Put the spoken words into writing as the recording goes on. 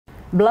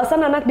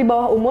Belasan anak di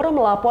bawah umur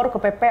melapor ke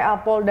PPA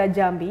Polda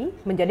Jambi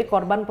menjadi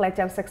korban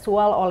pelecehan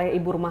seksual oleh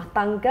ibu rumah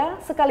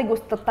tangga sekaligus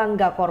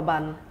tetangga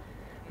korban.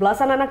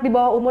 Belasan anak di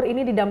bawah umur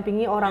ini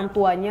didampingi orang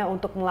tuanya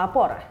untuk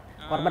melapor.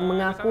 Korban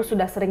mengaku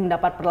sudah sering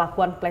mendapat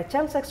perlakuan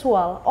pelecehan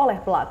seksual oleh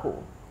pelaku.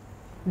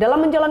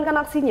 Dalam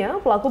menjalankan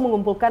aksinya, pelaku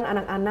mengumpulkan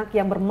anak-anak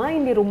yang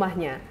bermain di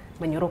rumahnya,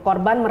 menyuruh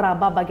korban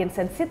meraba bagian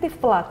sensitif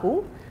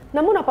pelaku,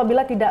 namun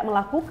apabila tidak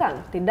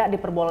melakukan, tidak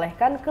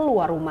diperbolehkan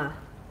keluar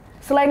rumah.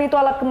 Selain itu,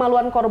 alat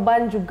kemaluan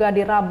korban juga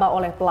diraba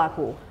oleh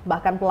pelaku.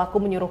 Bahkan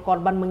pelaku menyuruh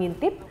korban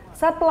mengintip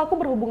saat pelaku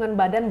berhubungan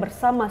badan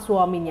bersama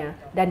suaminya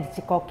dan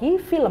dicekoki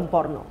film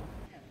porno.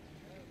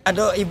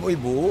 Ada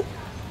ibu-ibu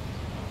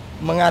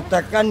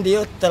mengatakan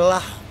dia telah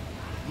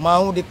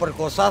mau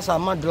diperkosa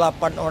sama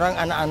 8 orang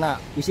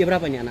anak-anak. Usia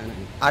berapa nih anak-anak?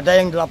 Ada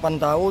yang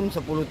 8 tahun,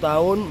 10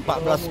 tahun,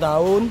 14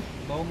 tahun,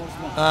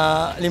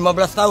 15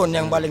 tahun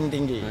yang paling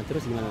tinggi. Nah,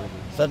 terus gimana?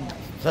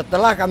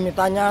 Setelah kami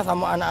tanya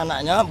sama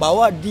anak-anaknya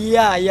bahwa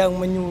dia yang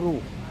menyuruh,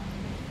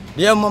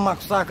 dia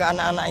memaksa ke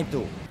anak-anak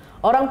itu.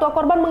 Orang tua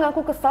korban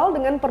mengaku kesal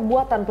dengan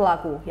perbuatan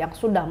pelaku yang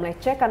sudah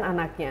melecehkan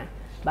anaknya.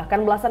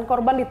 Bahkan belasan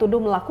korban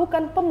dituduh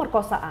melakukan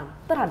pemerkosaan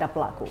terhadap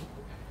pelaku.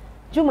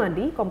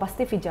 Jumadi, Kompas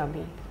TV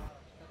Jambi.